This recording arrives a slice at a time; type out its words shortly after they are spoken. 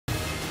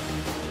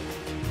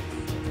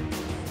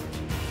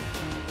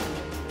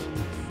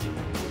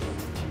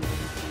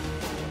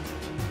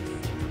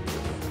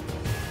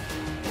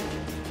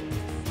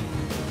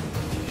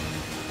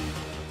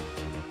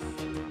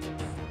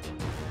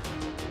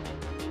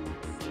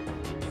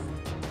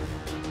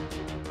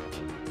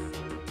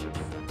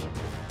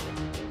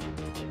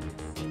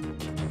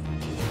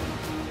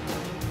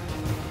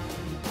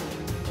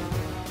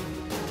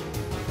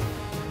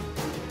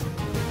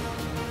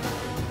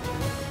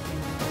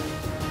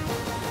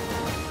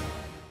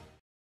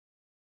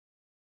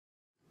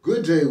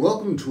Good day,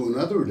 welcome to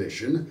another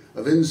edition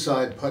of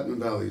Inside Putnam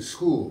Valley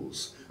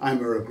Schools.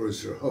 I'm Eric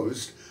Gross, your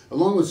host,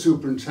 along with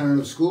Superintendent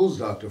of Schools,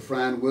 Dr.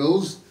 Fran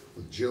with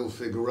Jill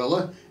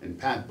Figarella and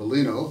Pat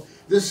Bellino.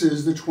 This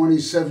is the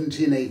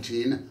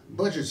 2017-18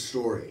 budget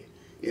story.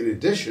 In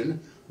addition,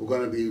 we're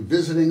going to be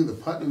visiting the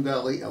Putnam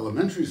Valley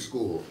Elementary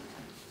School.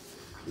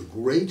 The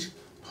great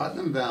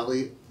Putnam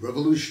Valley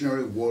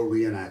Revolutionary War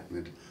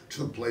reenactment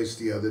took place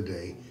the other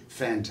day.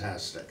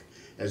 Fantastic.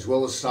 As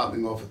well as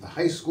stopping off at the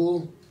high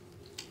school,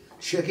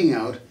 checking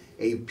out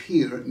a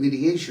peer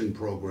mediation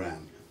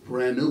program,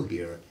 brand new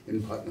here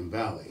in Putnam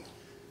Valley.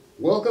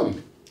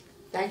 Welcome.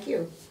 Thank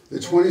you. The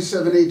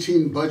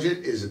 27-18 budget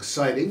is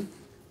exciting.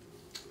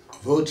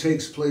 Vote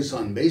takes place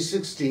on May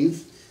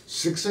 16th,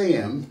 6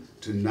 a.m.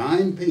 to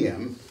 9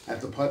 p.m. at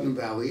the Putnam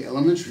Valley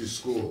Elementary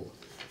School.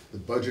 The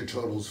budget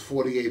totals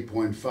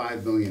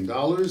 $48.5 million.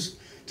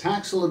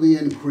 Tax levy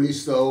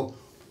increase, though,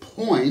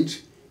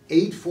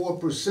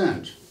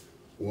 0.84%.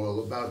 Well,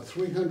 about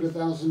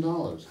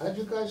 $300,000. How'd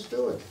you guys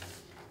do it?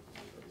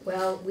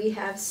 Well, we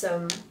have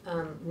some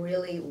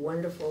really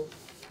wonderful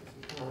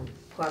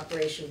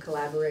cooperation,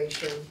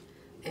 collaboration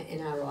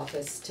in our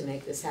office to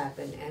make this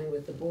happen, and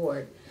with the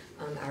board.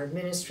 Our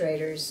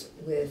administrators,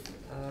 with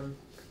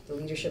the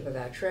leadership of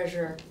our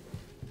treasurer,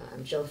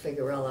 Jill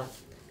Figarella.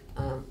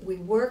 We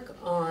work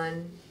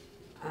on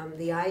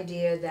the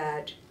idea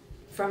that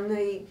from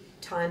the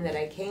time that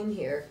I came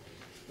here,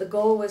 the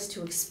goal was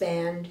to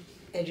expand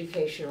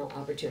educational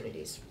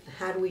opportunities.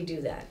 How do we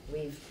do that?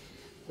 We've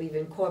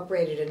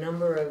incorporated a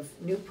number of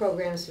new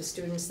programs for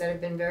students that have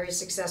been very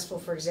successful.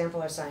 For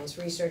example, our science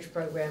research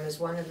program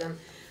is one of them.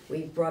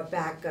 We've brought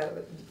back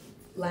a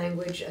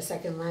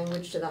second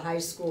language to the high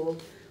school.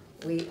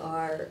 We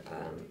are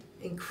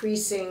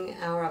increasing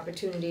our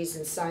opportunities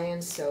in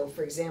science. So,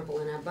 for example,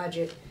 in our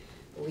budget,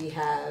 we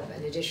have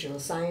an additional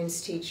science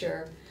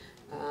teacher,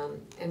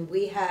 and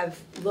we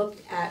have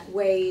looked at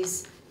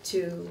ways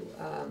to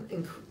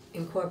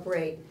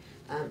incorporate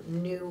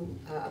new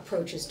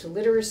approaches to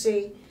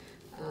literacy,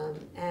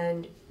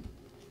 and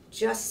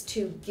just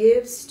to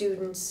give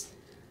students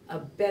a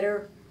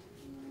better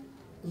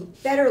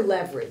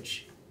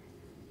leverage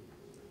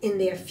in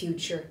their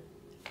future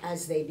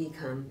as they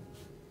become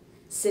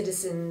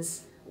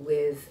citizens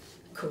with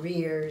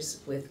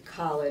careers, with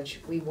college.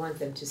 We want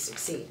them to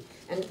succeed.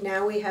 And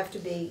now we have to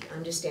be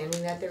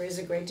understanding that there is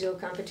a great deal of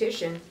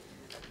competition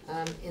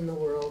in the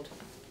world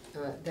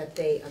that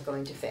they are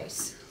going to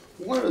face.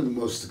 One of the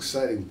most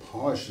exciting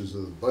portions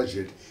of the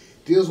budget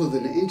deals with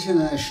an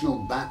international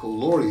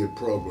baccalaureate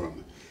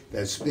program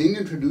that's being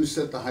introduced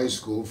at the high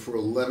school for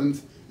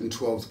 11th and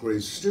 12th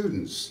grade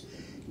students.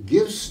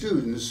 Gives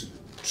students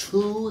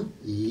 2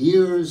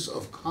 years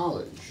of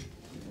college.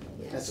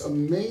 Yes. That's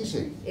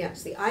amazing.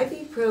 Yes, the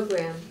IB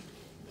program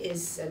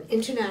is an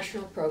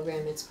international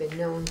program. It's been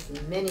known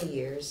for many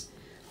years,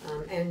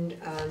 and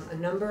a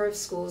number of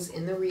schools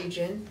in the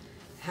region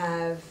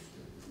have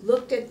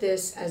looked at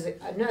this as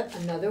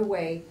another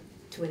way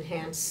to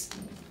enhance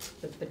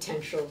the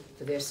potential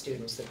for their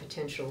students, the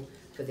potential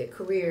for their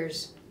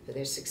careers, for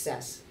their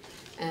success.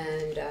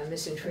 And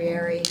Ms.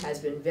 Intrieri has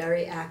been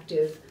very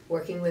active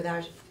working with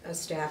our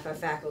staff, our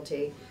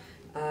faculty,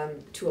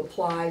 to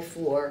apply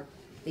for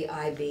the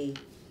IB,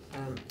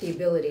 the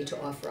ability to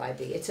offer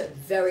IB. It's a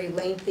very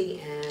lengthy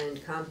and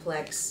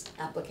complex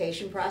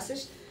application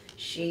process.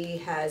 She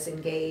has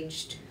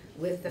engaged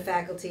with the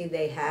faculty.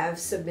 They have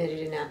submitted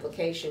an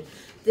application.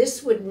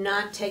 This would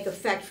not take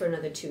effect for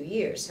another 2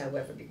 years,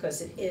 however, because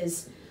it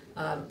is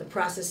the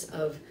process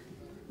of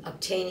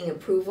obtaining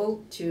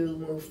approval to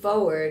move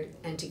forward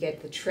and to get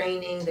the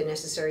training, the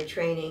necessary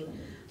training,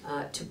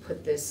 to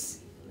put this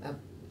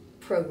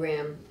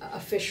program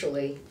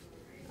officially,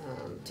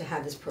 to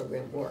have this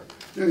program work.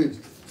 You know,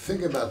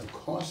 think about the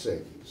cost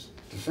savings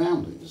to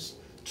families.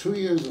 2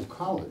 years of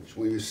college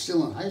when you're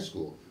still in high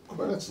school,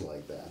 credits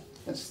like that.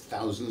 That's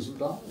thousands of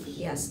dollars.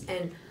 Yes,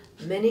 and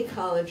many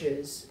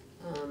colleges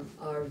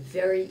are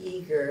very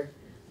eager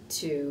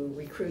to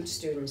recruit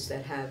students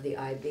that have the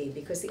IB,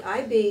 because the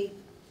IB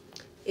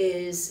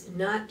is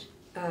not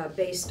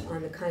based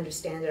on the kind of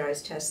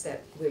standardized tests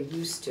that we're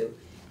used to.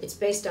 It's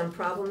based on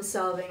problem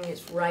solving,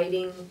 it's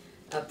writing,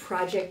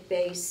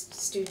 project-based.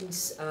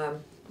 Students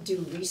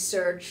do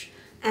research,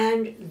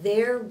 and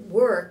their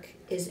work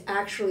is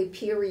actually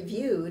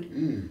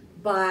peer-reviewed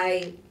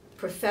by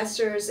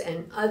professors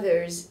and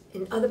others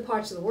in other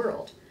parts of the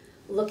world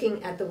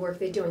looking at the work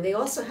they're doing. They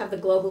also have the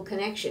global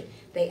connection.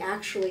 They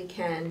actually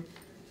can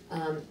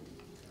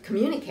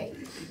communicate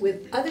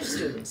with other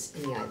students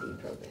in the IB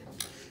program.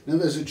 Now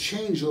there's a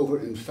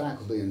changeover in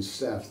faculty and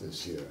staff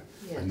this year.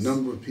 Yes. A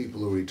number of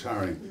people are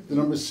retiring. The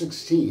number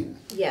 16.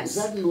 Yes.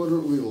 Is that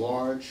inordinately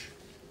large?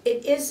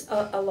 It is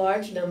a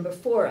large number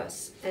for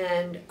us,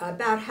 and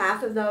about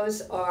half of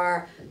those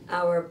are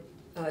our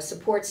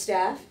support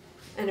staff,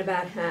 and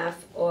about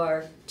half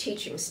are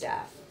teaching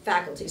staff,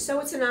 faculty. So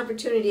it's an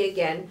opportunity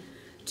again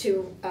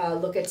to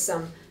look at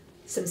some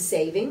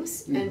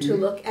savings and to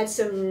look at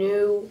some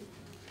new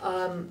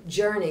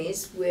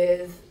journeys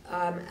with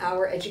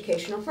our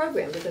educational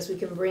program, because we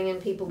can bring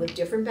in people with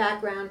different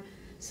background,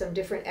 some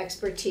different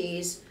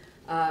expertise,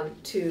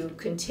 to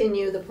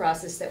continue the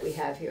process that we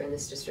have here in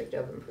this District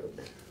of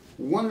Improvement.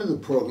 One of the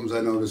programs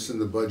I noticed in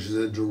the budget is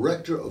a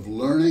Director of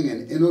Learning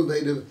and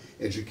Innovative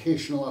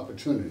Educational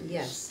Opportunities.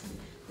 Yes.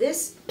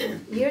 This,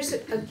 years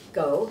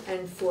ago,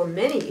 and for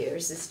many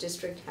years, this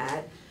district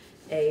had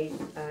a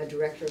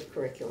Director of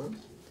Curriculum.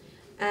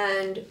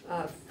 And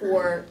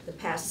for the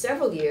past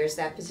several years,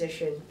 that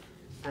position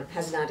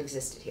has not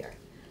existed here.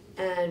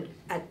 And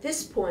at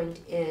this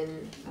point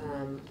in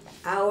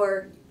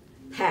our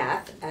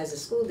path as a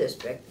school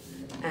district,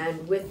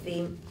 and with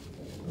the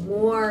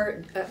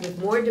more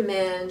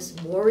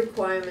demands, more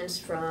requirements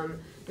from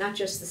not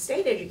just the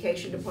state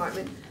education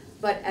department,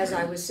 but as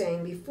I was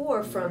saying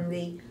before, from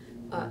the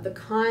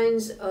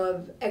kinds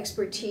of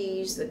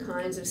expertise, the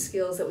kinds of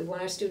skills that we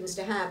want our students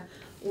to have,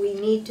 we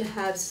need to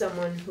have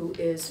someone who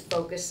is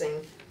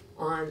focusing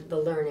on the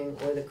learning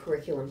or the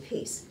curriculum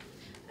piece.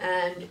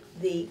 And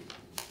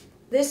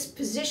this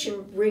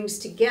position brings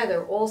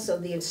together also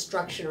the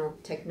instructional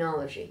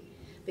technology,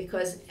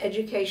 because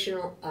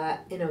educational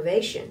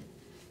innovation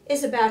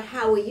is about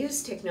how we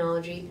use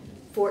technology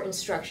for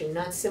instruction,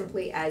 not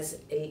simply as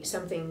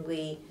something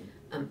we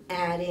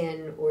add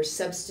in or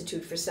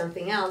substitute for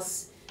something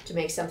else to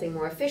make something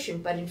more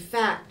efficient, but in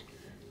fact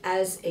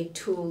as a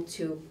tool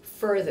to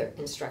further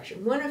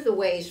instruction. One of the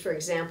ways, for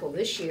example,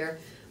 this year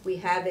we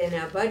have in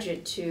our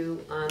budget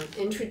to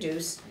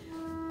introduce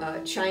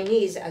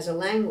Chinese as a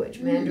language,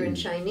 Mandarin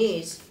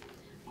Chinese,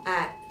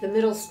 at the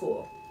middle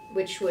school,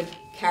 which would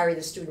carry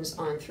the students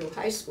on through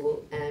high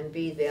school and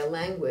be their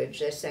language,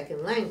 their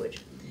second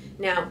language.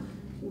 Now,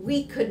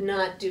 we could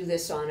not do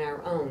this on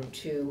our own.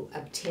 To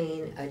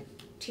obtain a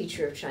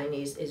teacher of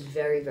Chinese is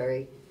very,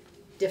 very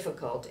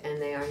difficult,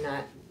 and they are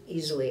not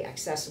easily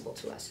accessible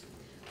to us.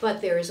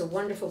 But there is a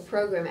wonderful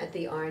program at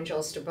the Orange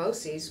Ulster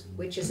BOCES,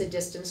 which is a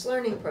distance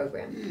learning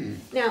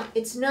program. Now,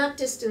 it's not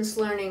distance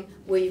learning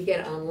where you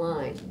get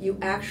online. You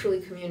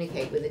actually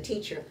communicate with a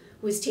teacher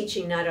who is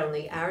teaching not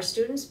only our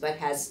students, but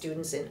has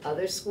students in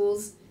other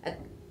schools,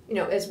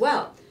 as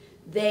well.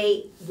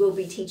 They will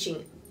be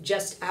teaching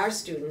just our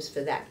students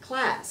for that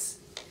class,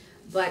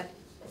 but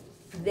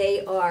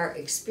they are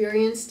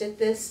experienced at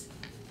this,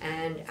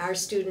 and our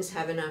students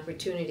have an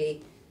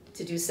opportunity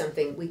to do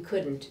something we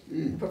couldn't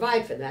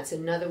provide for them. That's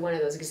another one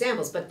of those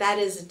examples, but that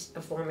is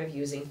a form of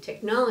using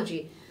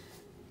technology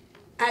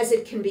as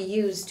it can be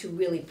used to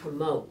really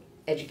promote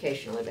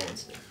educational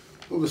advancement.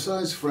 Well,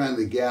 besides Fran,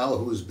 the gal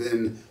who's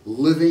been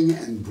living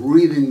and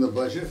breathing the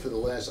budget for the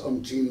last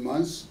umpteen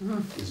months,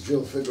 is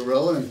Jill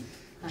Figarella. And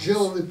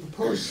Jill, the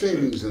proposed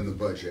savings in the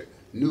budget,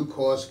 new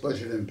costs,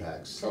 budget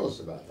impacts. Tell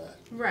us about that.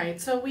 Right,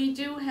 so we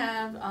do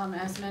have,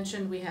 as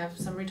mentioned, we have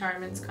some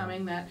retirements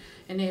coming that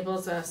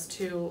enables us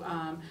to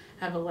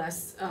have a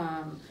less,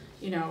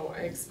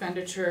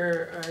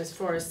 expenditure as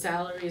far as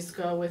salaries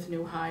go with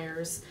new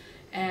hires.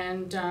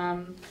 And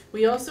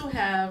we also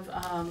have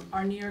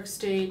our New York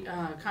State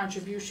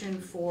contribution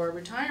for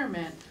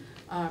retirement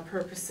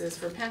purposes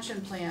for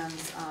pension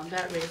plans.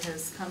 That rate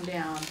has come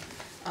down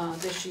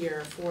this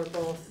year for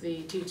both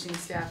the teaching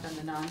staff and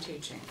the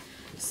non-teaching.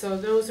 So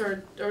those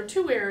are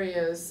two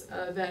areas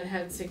that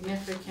had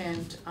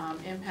significant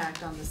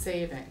impact on the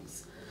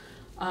savings.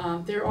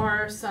 There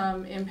are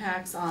some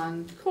impacts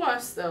on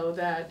costs, though,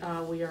 that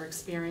we are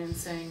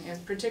experiencing,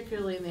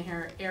 particularly in the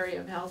area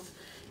of health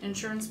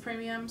insurance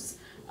premiums.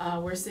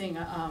 We're seeing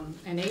an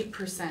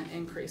 8%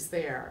 increase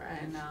there,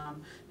 and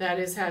that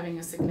is having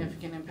a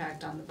significant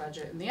impact on the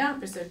budget in the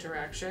opposite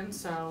direction.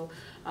 So,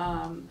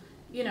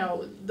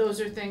 those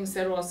are things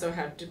that also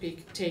have to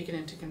be taken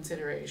into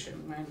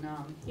consideration when,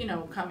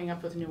 coming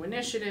up with new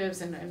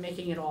initiatives and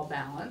making it all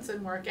balance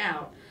and work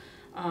out.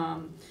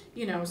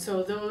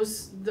 So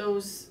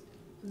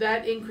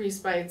that increase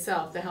by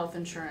itself, the health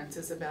insurance,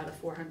 is about a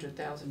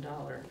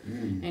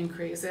 $400,000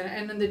 increase,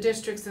 and then the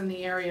districts in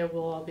the area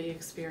will all be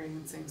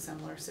experiencing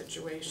similar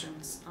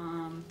situations.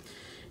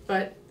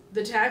 But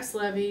the tax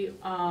levy,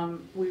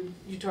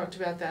 you talked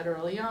about that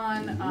early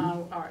on,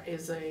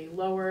 is a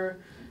lower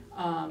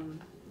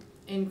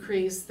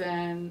increase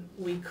than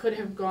we could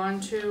have gone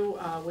to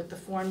with the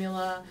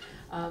formula.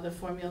 The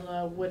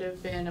formula would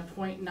have been a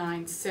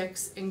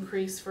 0.96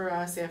 increase for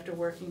us after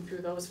working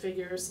through those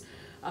figures.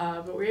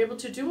 But we're able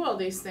to do all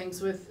these things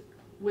with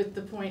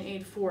the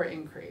 0.84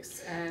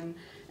 increase, and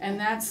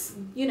that's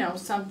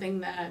something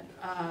that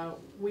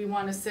we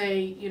want to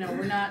say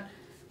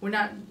we're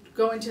not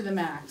going to the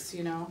max,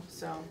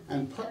 so.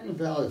 And Putnam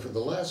Valley for the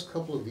last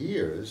couple of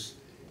years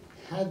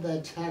had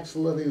that tax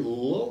levy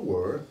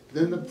lower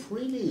than the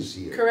previous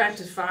year. Correct.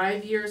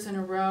 5 years in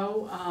a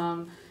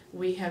row,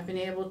 we have been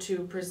able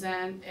to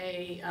present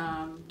a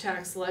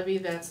tax levy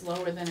that's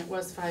lower than it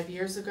was 5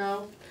 years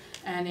ago,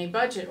 and a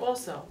budget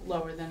also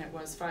lower than it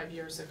was 5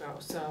 years ago.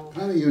 So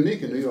kind of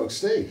unique in New York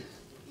State.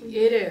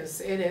 It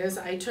is.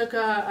 I took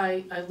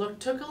a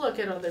look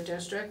at other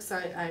districts.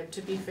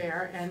 To be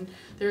fair, and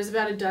there's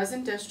about a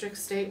dozen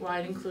districts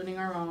statewide, including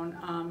our own,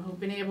 who've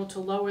been able to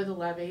lower the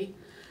levy.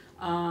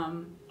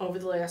 over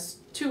the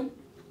last two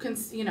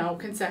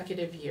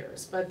consecutive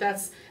years. But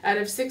that's, out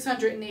of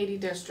 680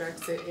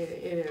 districts, it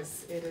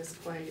is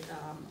quite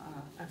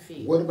a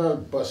feat. What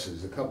about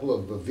buses? A couple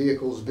of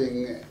vehicles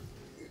being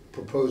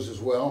proposed as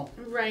well?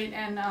 Right,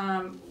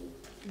 and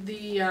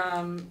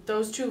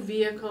those two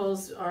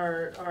vehicles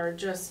are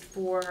just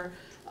for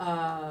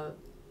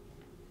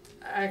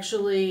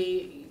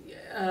actually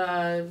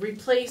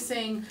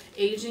replacing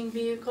aging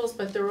vehicles,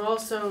 but they're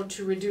also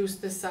to reduce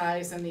the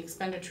size and the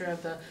expenditure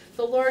of the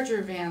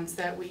larger vans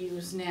that we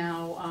use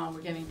now. We're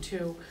getting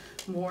two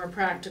more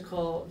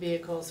practical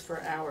vehicles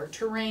for our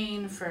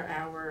terrain, for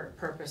our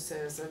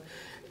purposes of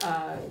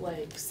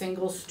like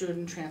single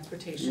student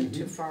transportation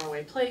to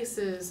faraway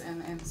places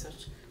and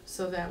such.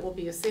 So that will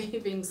be a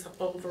savings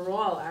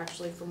overall,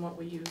 actually, from what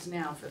we use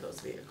now for those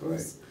vehicles.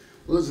 Right.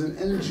 Well, there's an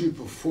energy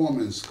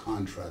performance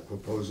contract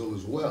proposal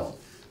as well.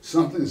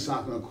 Something that's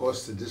not going to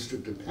cost the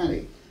district a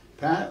penny.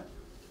 Pat,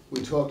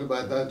 we talked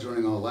about that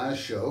during our last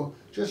show.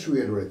 Just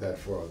reiterate that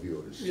for our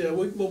viewers. Yeah,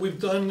 what we've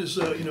done is,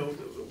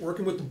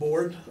 working with the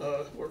board,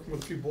 working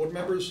with a few board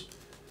members,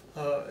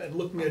 and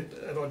looking at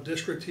our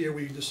district here,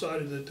 we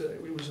decided that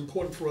it was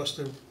important for us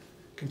to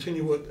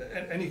continue with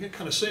any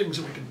kind of savings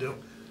that we could do,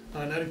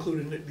 and that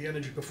included the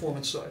energy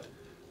performance side.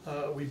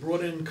 We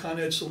brought in Con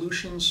Ed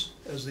Solutions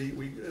as the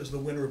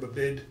winner of a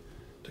bid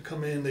to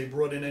come in. They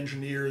brought in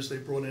engineers, they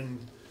brought in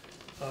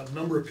a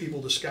number of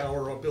people to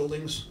scour our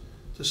buildings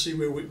to see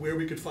where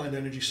we could find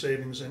energy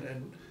savings,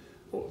 and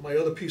my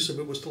other piece of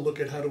it was to look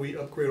at how do we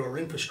upgrade our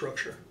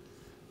infrastructure.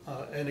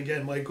 And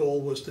again, my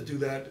goal was to do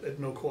that at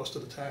no cost to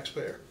the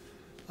taxpayer.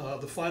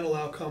 The final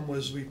outcome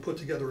was we put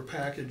together a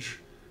package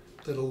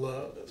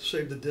that'll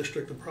save the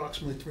district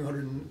approximately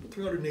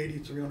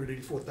 $380,000 to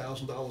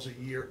 $384,000 a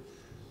year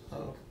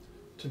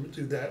to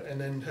do that,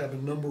 and then have a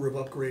number of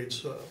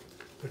upgrades,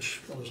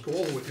 which I'll just go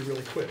over with you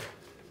really quick.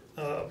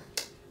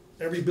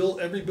 Every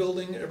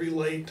building, every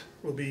light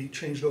will be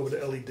changed over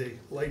to LED.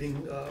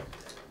 Lighting,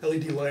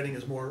 LED lighting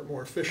is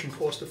more efficient,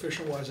 cost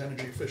efficient wise,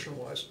 energy efficient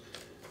wise.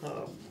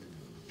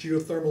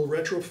 Geothermal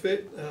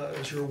retrofit,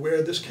 as you're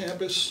aware, this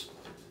campus,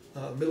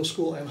 middle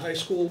school and high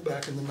school,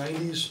 back in the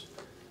 90s,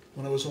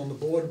 when I was on the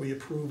board, we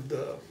approved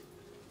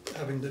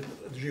having the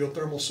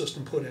geothermal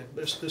system put in.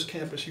 This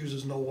campus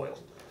uses no oil.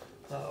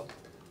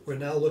 We're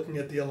now looking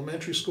at the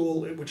elementary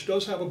school, which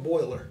does have a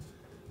boiler,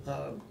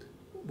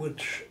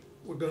 which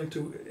we're going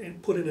to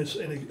put in a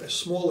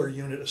smaller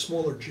unit, a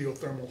smaller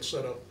geothermal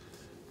setup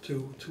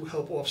to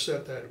help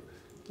offset that.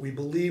 We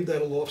believe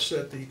that'll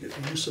offset the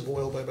use of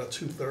oil by about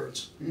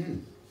 2/3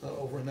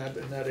 over in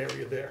that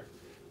area there.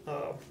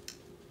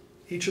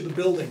 Each of the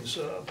buildings,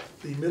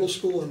 the middle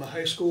school and the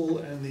high school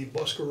and the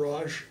bus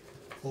garage,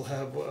 will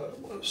have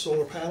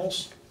solar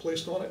panels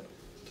placed on it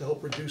to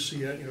help reduce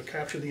the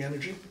capture the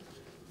energy,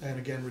 and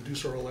again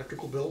reduce our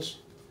electrical bills.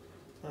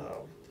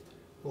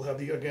 We'll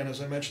have again,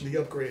 as I mentioned, the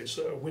upgrades,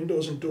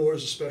 windows and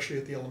doors, especially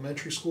at the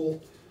elementary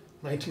school,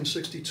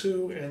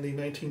 1962 and the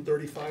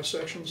 1935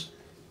 sections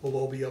will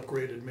all be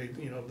upgraded.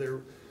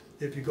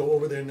 If you go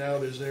over there now,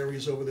 there's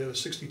areas over there, the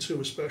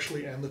 62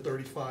 especially, and the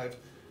 35,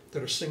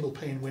 that are single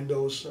pane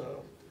windows.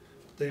 I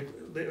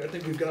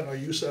think we've gotten our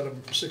use out of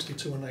them from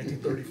 62 and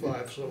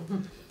 1935, so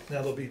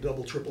now they'll be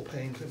double, triple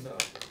panes,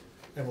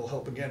 and will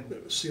help again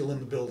seal in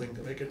the building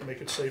to make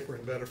it safer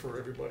and better for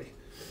everybody.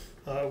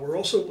 We're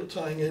also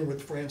tying in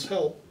with Fran's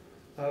help.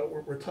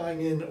 We're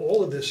tying in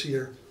all of this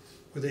here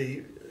with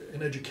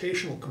an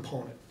educational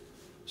component.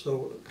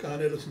 So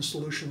Con Ed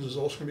Solutions is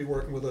also going to be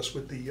working with us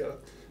with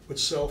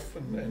SELF,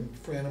 and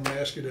Fran, I'm going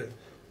to ask you to,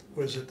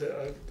 what is it?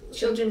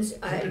 Children's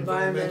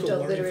Environmental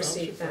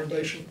Literacy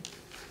Foundation.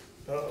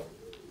 To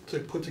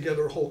put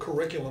together a whole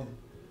curriculum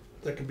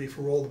that can be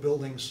for all the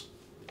buildings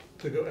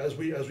to go as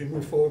we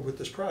move forward with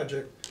this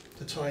project,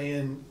 to tie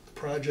in the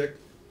project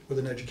with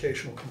an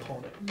educational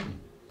component.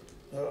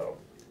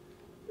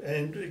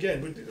 And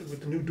again,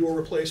 with the new door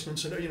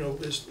replacements, and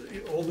there's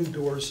all new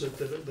doors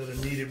that are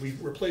needed.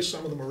 We've replaced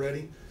some of them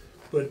already,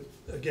 but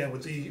again,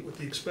 with the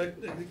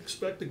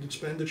expected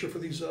expenditure for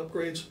these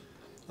upgrades,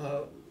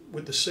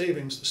 with the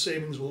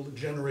savings will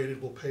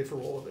generated will pay for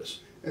all of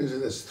this. And so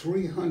that's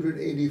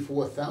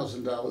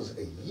 $384,000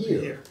 a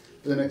year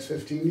for the next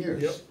 15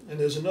 years. Yep. And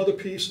there's another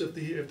piece. If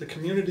the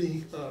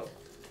community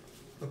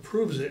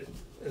approves it,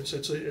 it's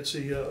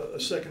a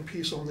second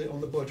piece on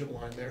the budget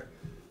line there.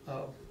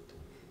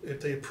 If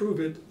they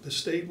approve it, the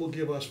state will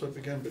give us, but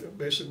again,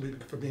 basically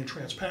for being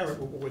transparent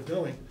with what we're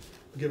doing,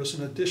 will give us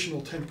an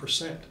additional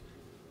 10%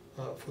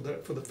 for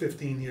the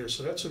 15 years.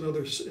 So that's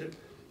another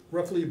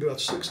roughly about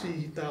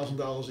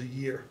 $60,000 a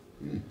year.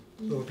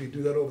 So if you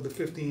do that over the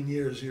 15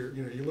 years, you're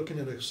looking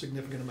at a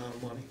significant amount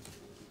of money.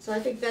 So I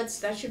think that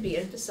should be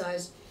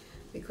emphasized,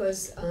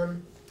 because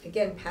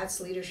again, Pat's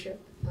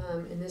leadership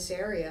in this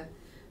area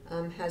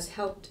has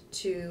helped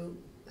to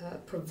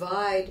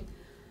provide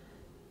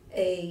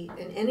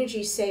an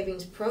energy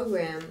savings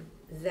program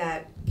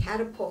that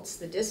catapults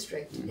the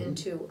district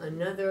into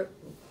another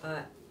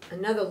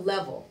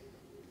level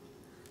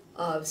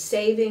of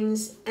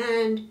savings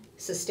and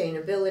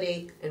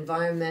sustainability,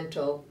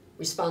 environmental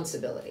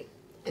responsibility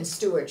and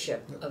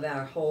stewardship of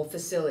our whole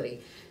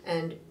facility.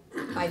 And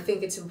I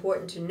think it's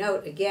important to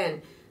note,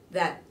 again,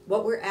 that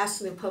what we're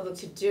asking the public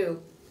to do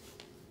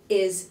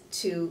is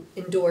to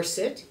endorse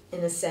it, in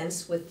a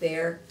sense, with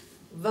their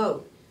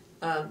vote.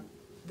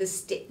 The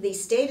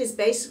state is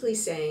basically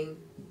saying,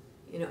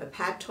 you know,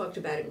 Pat talked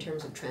about it in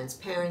terms of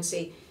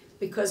transparency,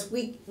 because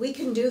we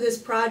can do this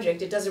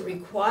project, it doesn't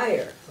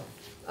require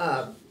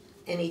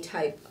any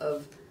type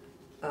of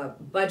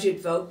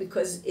budget vote,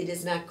 because it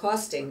is not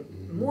costing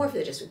more for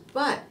the district.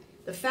 But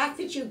the fact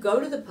that you go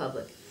to the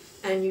public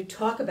and you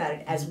talk about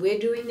it, as we're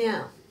doing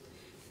now,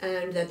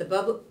 and that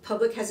the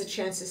public has a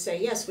chance to say,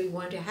 yes, we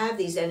want to have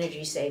these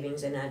energy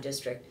savings in our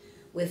district.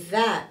 With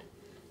that,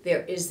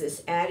 there is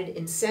this added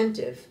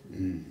incentive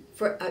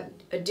for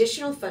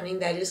additional funding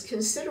that is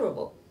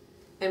considerable.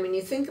 And when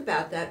you think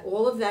about that,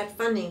 all of that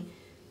funding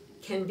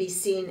can be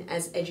seen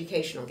as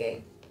educational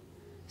gain.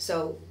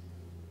 So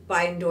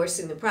by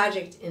endorsing the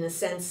project, in a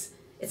sense,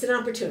 it's an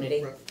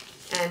opportunity. Right.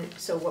 And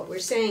so what we're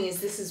saying is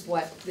this is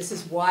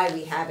why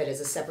we have it as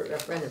a separate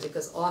referendum,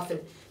 because often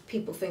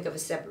people think of a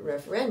separate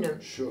referendum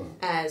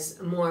as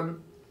more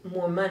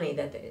money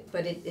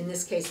but in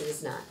this case it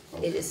is not.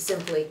 Okay. It is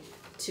simply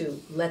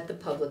to let the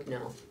public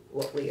know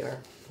what we are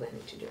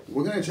planning to do.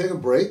 We're going to take a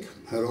break,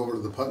 head over to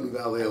the Putnam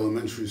Valley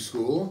Elementary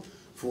School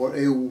for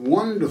a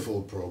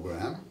wonderful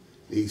program,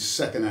 the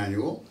second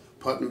annual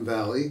Putnam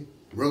Valley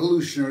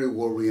Revolutionary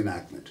War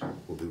Reenactment.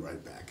 We'll be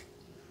right back.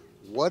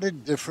 What a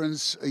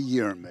difference a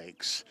year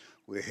makes.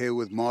 We're here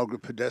with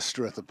Margaret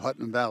Podesta at the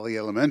Putnam Valley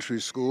Elementary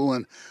School.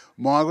 And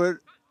Margaret,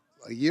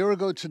 a year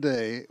ago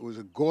today, it was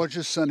a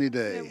gorgeous sunny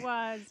day. It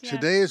was, yes.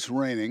 Today it's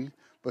raining,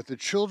 but the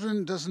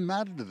children, doesn't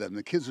matter to them.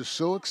 The kids are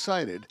so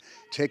excited,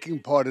 taking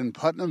part in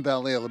Putnam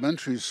Valley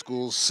Elementary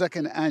School's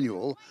second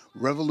annual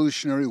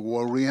Revolutionary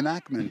War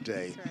Reenactment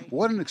Day. Right.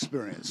 What an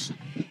experience.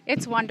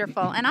 It's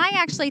wonderful. And I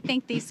actually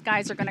think these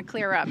skies are going to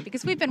clear up,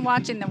 because we've been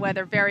watching the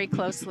weather very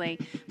closely.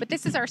 But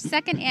this is our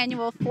second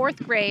annual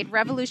fourth grade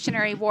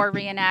Revolutionary War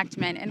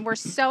Reenactment. And we're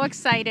so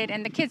excited.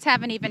 And the kids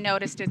haven't even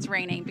noticed it's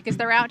raining, because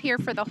they're out here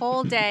for the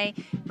whole day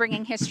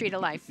bringing history to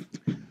life.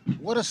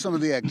 What are some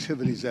of the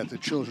activities that the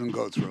children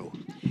go through?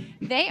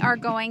 They are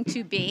going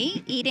to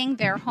be eating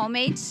their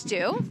homemade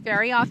stew,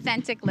 very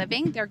authentic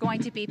living. They're going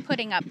to be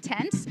putting up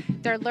tents.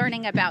 They're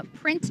learning about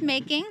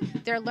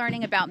printmaking. They're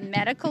learning about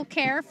medical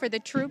care for the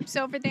troops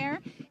over there.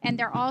 And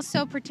they're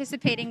also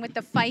participating with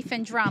the fife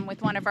and drum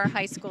with one of our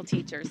high school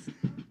teachers.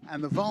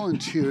 And the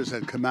volunteers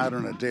that come out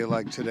on a day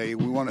like today,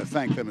 we want to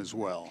thank them as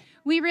well.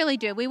 We really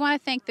do. We want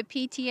to thank the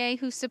PTA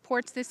who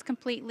supports this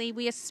completely.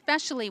 We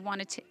especially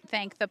want to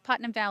thank the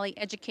Putnam Valley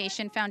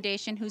Education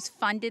Foundation, who's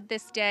funded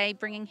this day,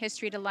 bringing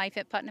history to life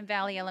at Putnam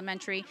Valley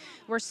Elementary.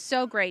 We're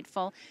so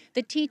grateful.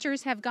 The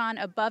teachers have gone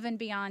above and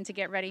beyond to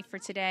get ready for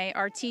today,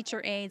 our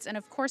teacher aides, and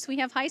of course we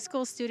have high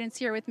school students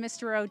here with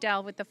Mr.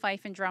 Odell with the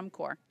Fife and Drum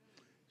Corps.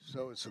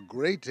 So it's a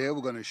great day.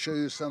 We're going to show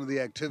you some of the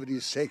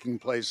activities taking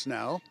place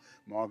now.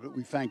 Margaret,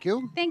 we thank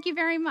you. Thank you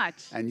very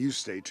much. And you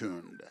stay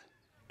tuned.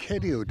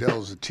 Katie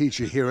Odell's a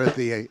teacher here at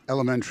the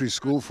elementary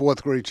school,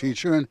 fourth grade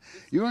teacher, and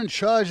you're in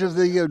charge of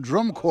the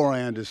drum corps,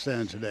 I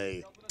understand,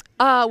 today.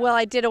 Well,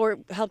 I did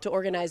help to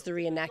organize the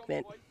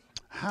reenactment.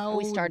 How?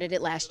 We started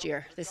it last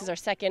year. This is our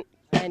second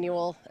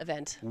annual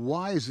event.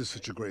 Why is this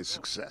such a great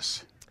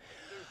success?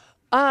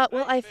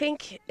 Well, I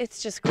think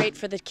it's just great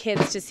for the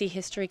kids to see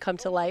history come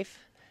to life.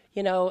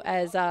 You know,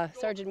 as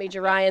Sergeant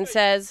Major Ryan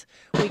says,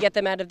 we get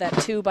them out of that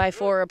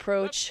 2x4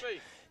 approach.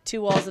 4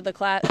 walls of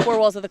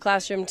the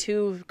classroom,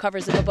 2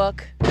 covers of a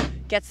book,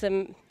 gets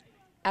them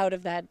out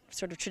of that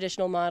sort of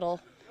traditional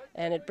model,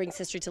 and it brings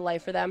history to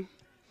life for them.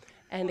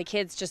 And the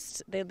kids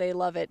just, they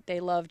love it. They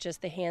love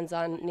just the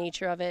hands-on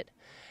nature of it.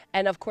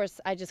 And of course,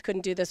 I just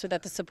couldn't do this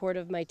without the support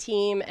of my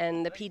team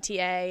and the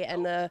PTA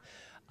and the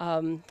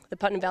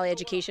Putnam Valley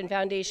Education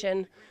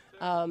Foundation.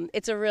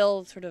 It's a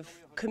real sort of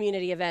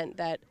community event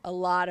that a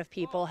lot of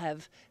people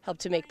have helped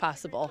to make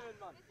possible.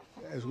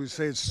 As we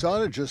say, it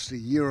started just a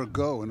year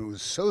ago, and it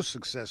was so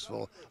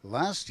successful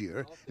last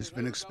year. It's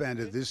been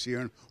expanded this year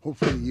and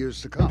hopefully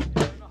years to come.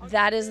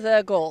 That is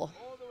the goal,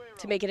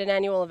 to make it an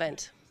annual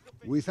event.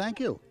 We thank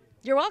you.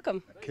 You're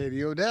welcome.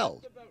 Katie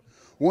Odell.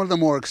 One of the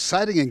more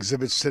exciting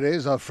exhibits today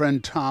is our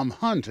friend Tom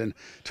Hunt, and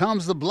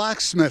Tom's the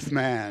blacksmith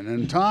man.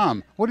 And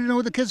Tom, what are you doing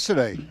with the kids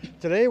today?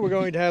 Today we're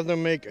going to have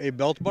them make a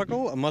belt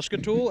buckle, a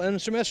musket tool,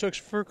 and some S-hooks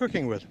for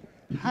cooking with.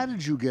 How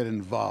did you get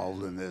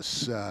involved in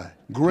this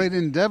great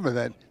endeavor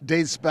that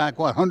dates back,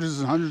 what, hundreds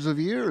and hundreds of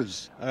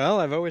years? Well,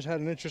 I've always had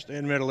an interest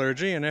in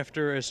metallurgy, and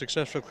after a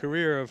successful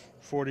career of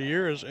 40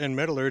 years in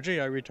metallurgy,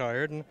 I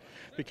retired and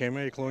became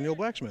a colonial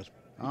blacksmith.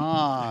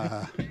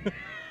 Ah,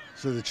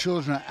 so the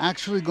children are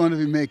actually going to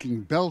be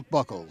making belt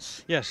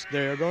buckles. Yes,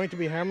 they are going to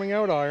be hammering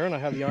out iron. I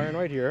have the iron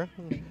right here.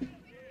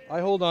 I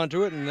hold on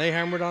to it, and they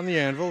hammer it on the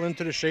anvil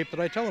into the shape that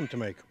I tell them to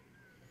make.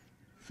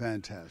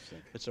 Fantastic.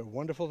 It's a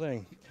wonderful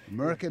thing.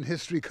 American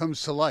history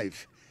comes to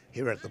life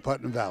here at the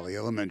Putnam Valley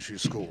Elementary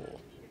School.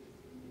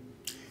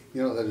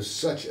 You know, that is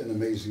such an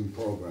amazing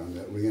program,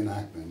 that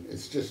reenactment.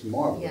 It's just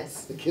marvelous.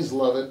 Yes. The kids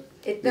love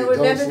it. They'll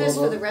remember this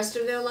for the rest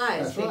of their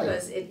lives. That's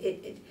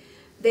right.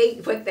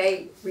 Because what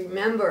they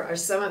remember are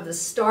some of the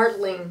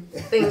startling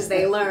things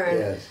they learned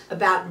Yes.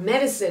 about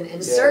medicine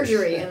and Yes.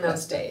 surgery in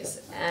those days.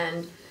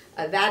 And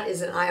that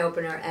is an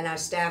eye-opener, and our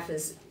staff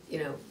is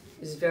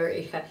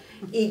very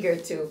eager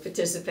to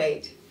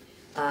participate,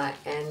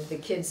 and the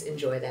kids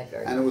enjoy that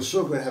very much. And it was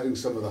so great having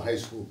some of the high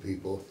school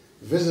people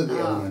visit the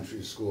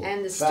elementary school.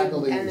 And the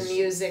Faculty and the was-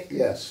 music.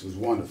 Yes, it was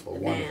wonderful, The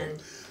wonderful. band.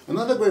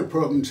 Another great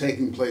program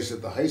taking place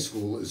at the high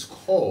school is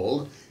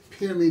called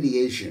peer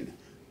mediation.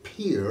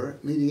 Peer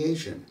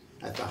mediation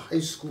at the high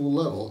school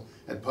level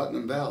at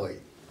Putnam Valley.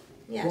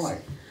 Yes.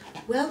 Why?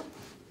 Well,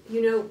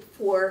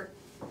 for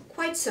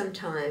quite some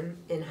time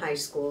in high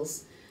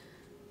schools,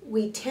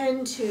 we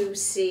tend to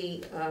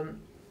see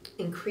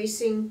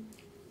increasing,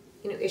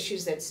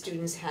 issues that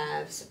students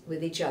have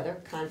with each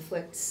other,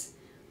 conflicts,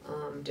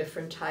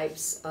 different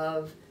types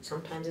of,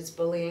 sometimes it's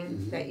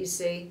bullying that you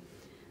see,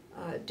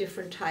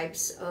 different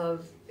types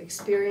of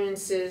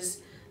experiences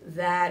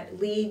that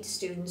lead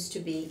students to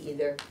be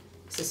either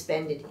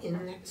suspended in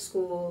the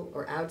school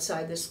or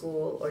outside the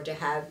school, or to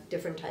have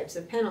different types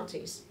of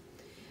penalties.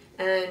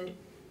 And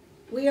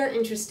we are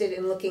interested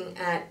in looking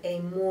at a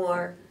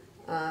more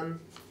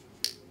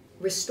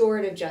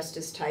restorative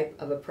justice type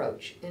of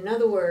approach. In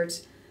other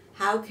words,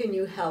 how can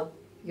you help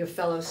your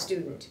fellow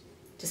student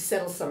to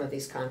settle some of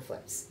these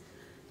conflicts?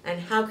 And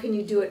how can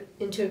you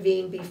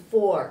intervene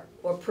before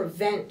or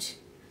prevent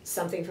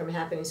something from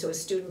happening so a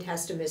student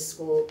has to miss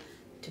school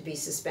to be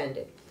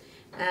suspended?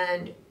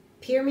 And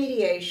peer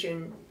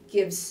mediation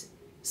gives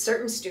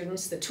certain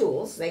students the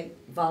tools. They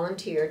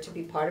volunteer to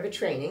be part of a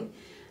training,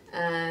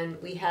 and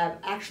we have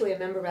actually a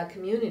member of our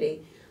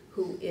community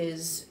who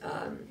is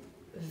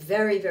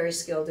very, very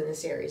skilled in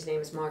this area. His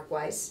name is Mark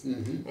Weiss,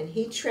 and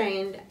he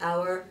trained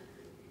our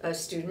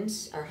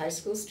students, our high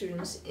school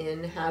students,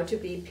 in how to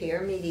be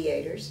peer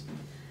mediators.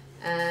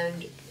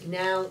 And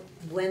now,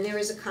 when there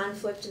is a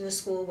conflict in the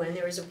school, when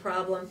there is a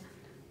problem,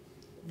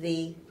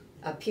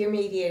 a peer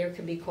mediator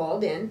can be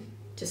called in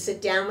to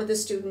sit down with the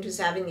student who's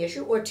having the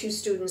issue, or two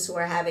students who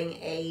are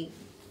having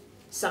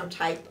some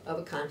type of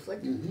a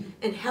conflict,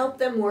 and help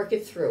them work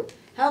it through,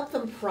 help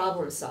them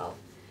problem solve,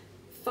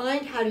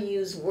 find how to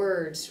use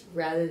words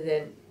rather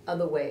than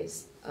other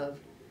ways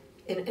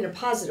in a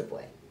positive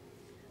way,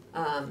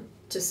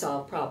 to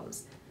solve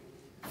problems.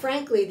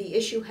 Frankly, the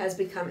issue has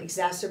become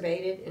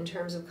exacerbated in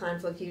terms of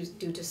conflict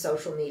due to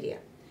social media.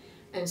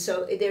 And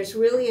so there's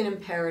really an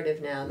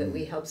imperative now that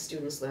we help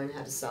students learn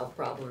how to solve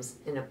problems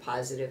in a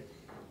positive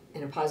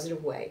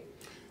way.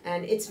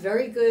 And it's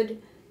very good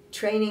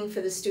training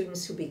for the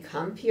students who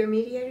become peer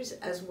mediators,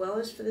 as well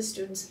as for the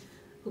students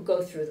who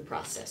go through the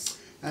process.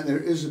 And there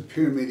is a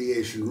peer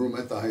mediation room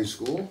at the high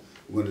school.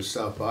 I'm going to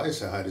stop by,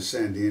 say hi to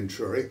Sandy and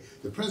Trury,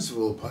 the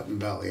principal of Putnam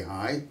Valley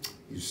High.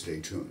 You stay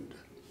tuned.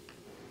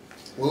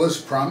 Well,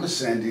 as promised,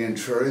 Sandy and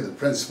Trury, the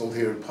principal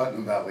here at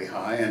Putnam Valley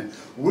High, and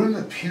we're in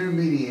the peer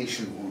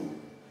mediation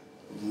room.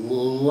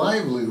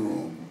 Lively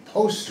room,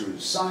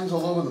 posters, signs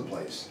all over the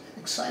place.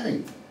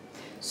 Exciting.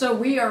 So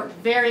we are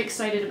very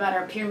excited about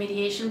our peer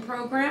mediation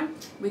program.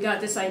 We got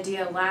this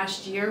idea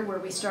last year where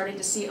we started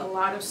to see a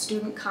lot of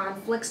student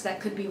conflicts that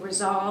could be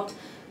resolved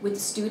with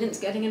students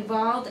getting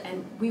involved,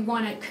 and we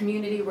want a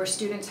community where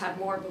students have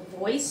more of a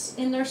voice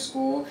in their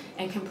school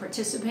and can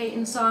participate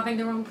in solving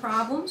their own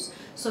problems.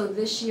 So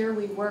this year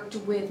we worked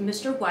with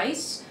Mr.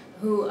 Weiss,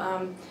 who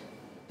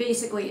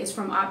basically is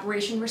from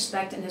Operation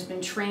Respect and has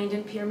been trained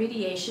in peer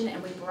mediation,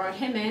 and we brought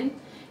him in.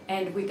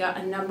 And we got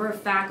a number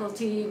of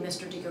faculty,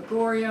 Mr.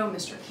 DiGregorio,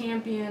 Mr.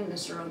 Campion,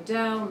 Mr.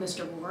 Odell,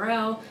 Mr.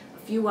 Morel, a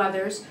few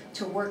others,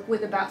 to work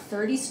with about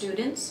 30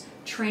 students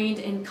trained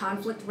in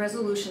conflict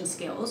resolution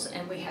skills.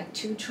 And we had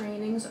 2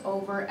 trainings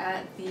over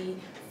at the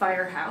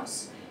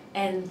firehouse.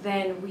 And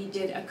then we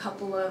did a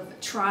couple of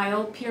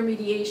trial peer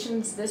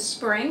mediations this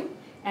spring.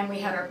 And we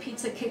had our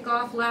pizza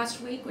kickoff last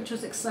week, which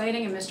was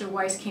exciting. And Mr.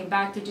 Weiss came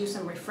back to do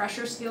some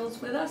refresher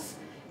skills with us.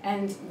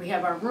 And we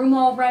have our room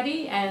all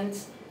ready, and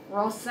we're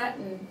all set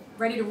and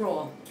ready to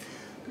roll.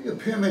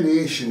 Peer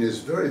mediation is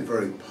very,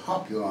 very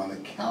popular on the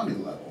county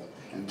level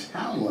and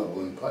town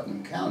level in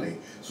Putnam County.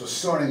 So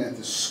starting at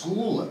the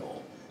school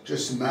level,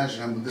 just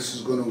imagine how this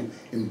is going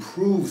to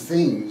improve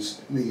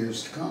things in the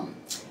years to come.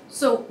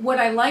 So what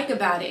I like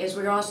about it is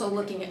we're also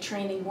looking at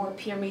training more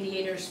peer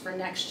mediators for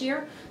next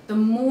year. The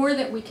more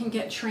that we can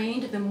get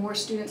trained, the more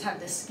students have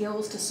the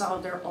skills to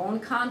solve their own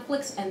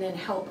conflicts and then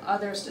help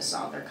others to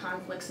solve their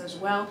conflicts as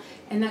well.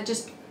 And that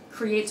just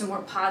creates a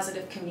more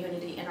positive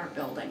community in our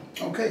building.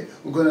 Okay,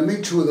 we're going to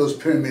meet 2 of those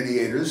peer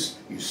mediators.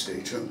 You stay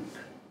tuned.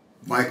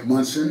 Mike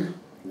Munson,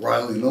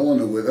 Riley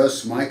Nolan are with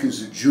us. Mike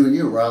is a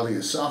junior, Riley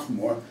a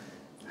sophomore.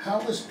 How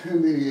has peer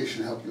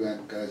mediation helped you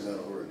guys out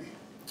already?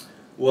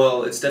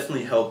 Well, it's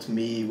definitely helped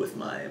me with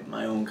my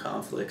own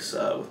conflicts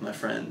with my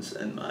friends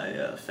and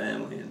my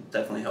family, and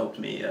definitely helped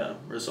me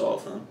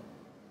resolve them.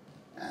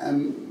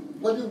 And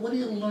what do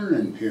you learn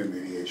in peer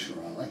mediation,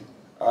 Riley?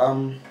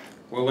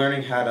 We're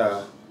learning how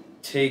to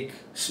take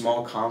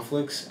small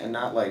conflicts and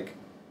not like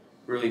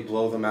really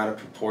blow them out of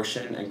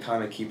proportion and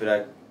kind of keep it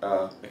at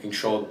a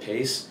controlled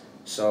pace.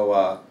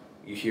 So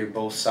you hear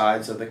both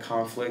sides of the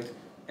conflict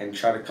and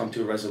try to come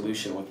to a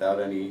resolution without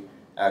any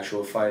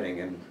actual fighting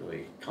in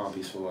really calm,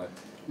 peaceful way.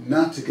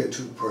 Not to get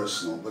too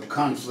personal, but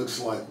conflicts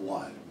like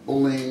what?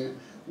 Bullying,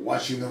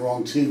 watching the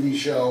wrong TV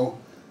show?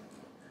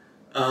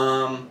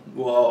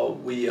 Well,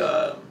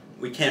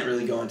 we can't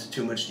really go into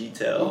too much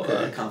detail.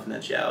 Okay.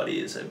 Confidentiality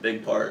is a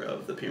big part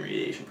of the peer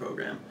mediation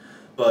program.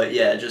 But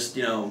yeah, just,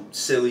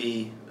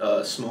 silly,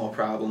 small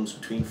problems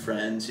between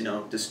friends,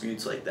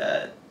 disputes like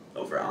that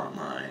over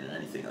online or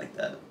anything like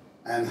that.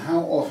 And how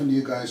often do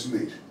you guys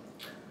meet?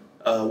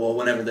 Well,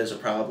 whenever there's a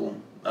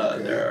problem,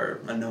 Okay. there are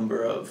a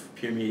number of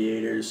peer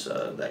mediators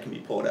that can be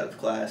pulled out of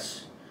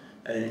class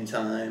at any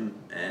time,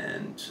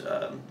 and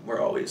we're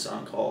always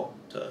on call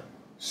to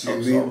So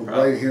help you solve meet a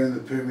problem. right here in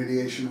the peer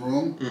mediation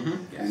room?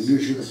 Mm-hmm. And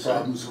usually the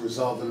problems are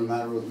resolved in a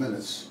matter of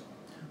minutes.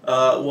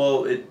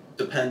 Well, it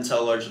depends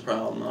how large the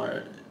problem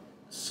are.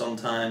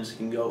 Sometimes it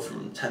can go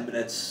from 10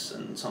 minutes,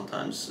 and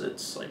sometimes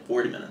it's like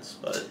 40 minutes,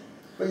 but...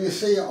 But you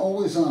say you're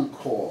always on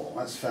call.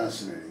 That's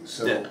fascinating.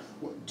 So Yeah.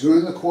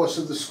 during the course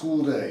of the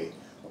school day,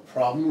 a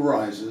problem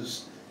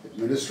arises,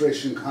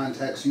 administration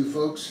contacts you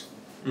folks?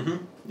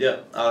 Mm-hmm. Yeah,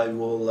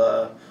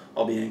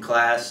 I'll be in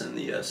class, and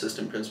the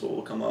assistant principal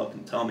will come up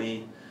and tell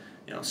me,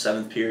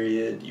 7th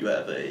period, you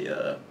have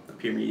a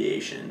peer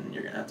mediation,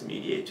 you're going to have to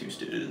mediate 2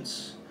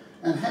 students.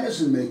 And how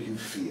does it make you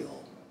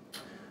feel?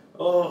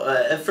 Well,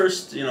 at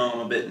first, I'm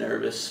a bit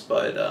nervous,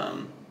 but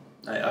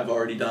I've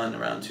already done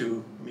around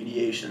 2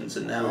 mediations,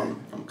 and now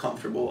I'm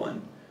comfortable,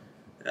 and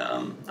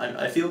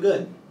I feel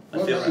good.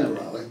 What feel about you,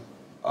 happy. Raleigh?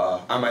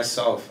 I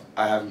myself,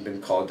 I haven't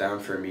been called down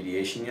for a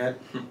mediation yet,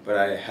 but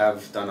I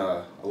have done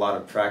a lot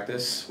of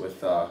practice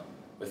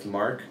with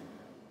Mark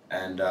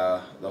and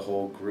the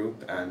whole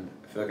group, and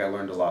I feel like I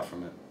learned a lot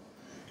from it.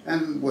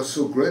 And what's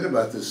so great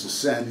about this, as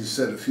Sandy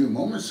said a few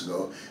moments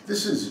ago,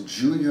 this is a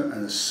junior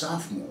and a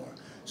sophomore.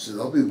 So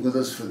they'll be with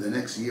us for the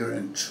next year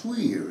and 2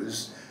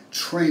 years,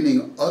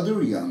 training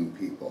other young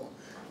people.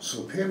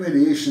 So peer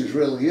mediation is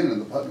really in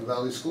the Putnam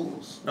Valley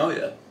schools. Oh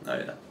yeah.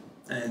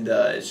 And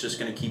it's just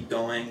going to keep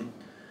going.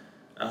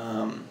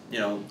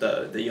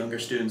 The younger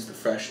students, the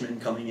freshmen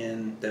coming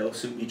in, they'll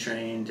soon be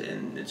trained,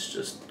 and it's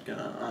just an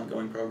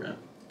ongoing program.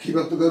 Keep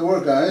up the good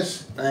work,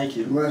 guys. Thank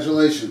you.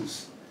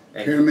 Congratulations.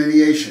 Thank Peer you.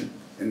 mediation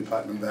in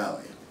Putnam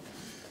Valley.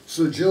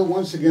 So Jill,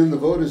 once again, the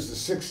vote is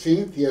the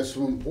 16th. You have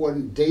some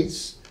important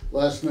dates,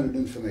 last-minute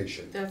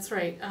information. That's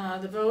right.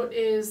 The vote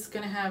is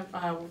going to have,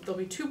 there'll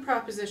be 2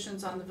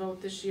 propositions on the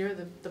vote this year,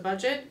 the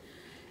budget,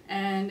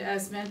 and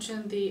as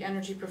mentioned, the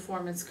energy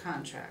performance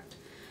contract.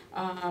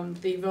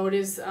 The vote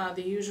is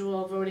the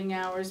usual voting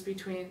hours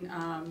between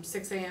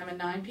 6 a.m. and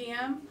 9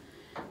 p.m.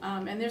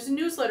 And there's a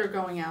newsletter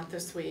going out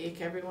this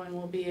week. Everyone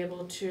will be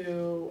able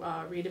to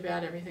read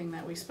about everything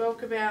that we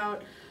spoke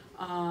about,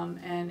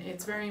 and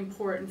it's very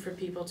important for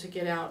people to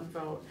get out and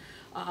vote.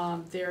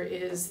 There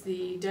is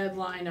the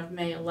deadline of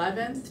May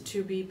 11th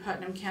to be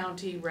Putnam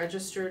County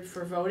registered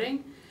for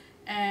voting,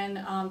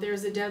 and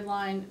there's a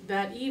deadline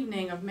that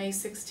evening of May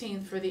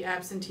 16th for the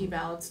absentee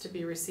ballots to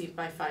be received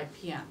by 5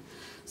 p.m.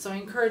 So I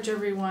encourage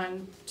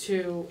everyone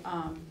to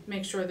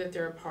make sure that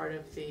they're a part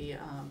of the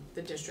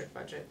district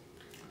budget.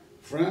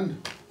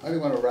 Fran, how do you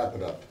want to wrap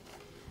it up?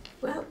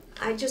 Well,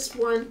 I just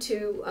want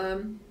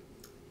to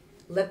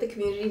let the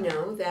community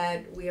know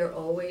that we are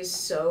always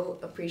so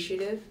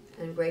appreciative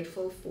and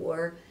grateful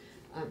for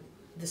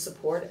the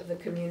support of the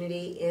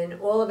community in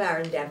all of our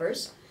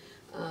endeavors.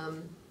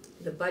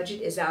 The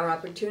budget is our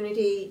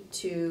opportunity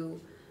to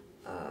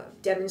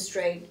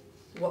demonstrate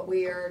what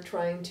we are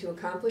trying to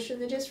accomplish in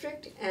the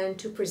district and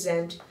to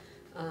present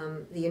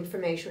the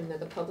information that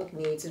the public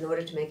needs in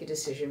order to make a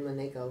decision when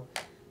they go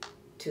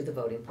to the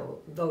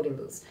voting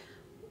booths.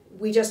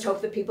 We just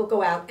hope that people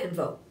go out and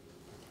vote.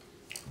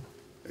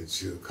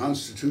 It's your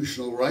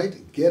constitutional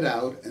right. Get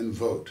out and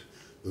vote.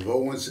 The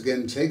vote once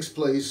again takes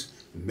place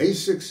May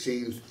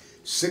 16th,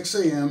 6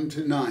 a.m.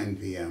 to 9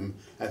 p.m.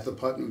 at the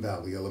Putnam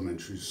Valley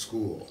Elementary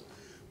School.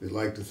 We'd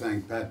like to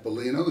thank Pat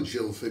Bellino,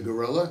 Jill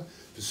Figarella,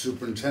 the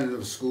Superintendent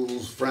of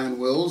Schools, Fran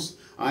Wills.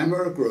 I'm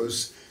Eric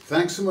Gross.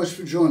 Thanks so much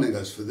for joining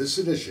us for this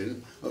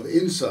edition of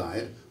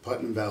Inside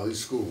Putnam Valley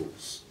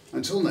Schools.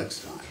 Until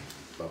next time,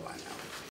 bye-bye now.